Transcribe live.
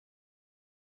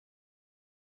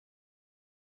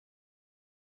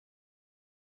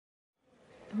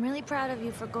I'm really proud of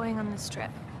you for going on this trip.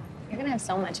 You're gonna have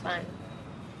so much fun.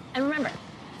 And remember,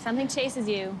 if something chases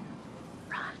you,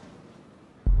 run.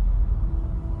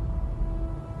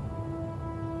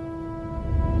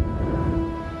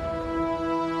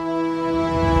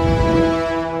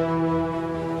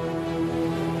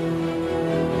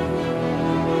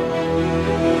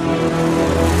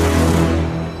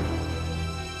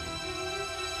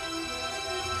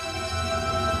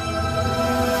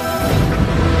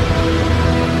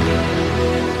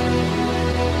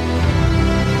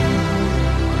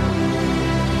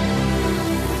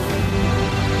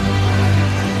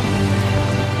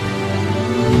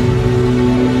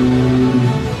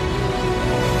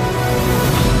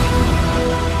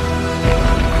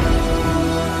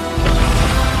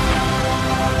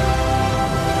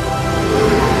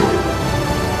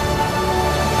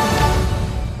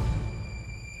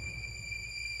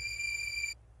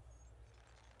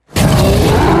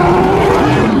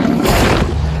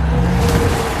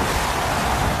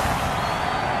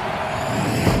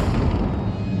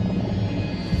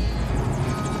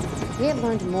 We have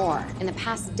learned more in the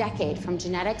past decade from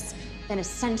genetics than a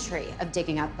century of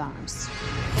digging up bones.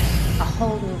 A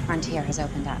whole new frontier has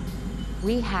opened up.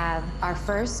 We have our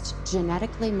first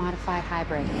genetically modified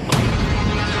hybrid.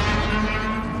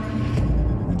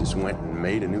 You just went and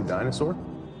made a new dinosaur?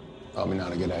 Probably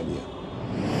not a good idea.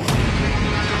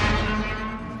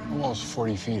 Almost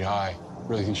 40 feet high.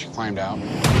 Really think she climbed out?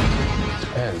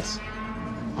 Depends.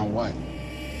 On what?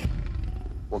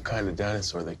 What kind of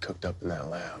dinosaur they cooked up in that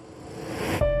lab?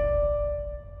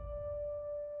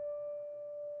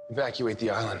 Evacuate the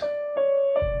island.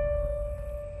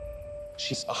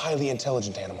 She's a highly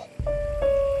intelligent animal.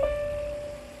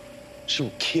 She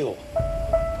will kill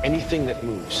anything that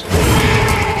moves.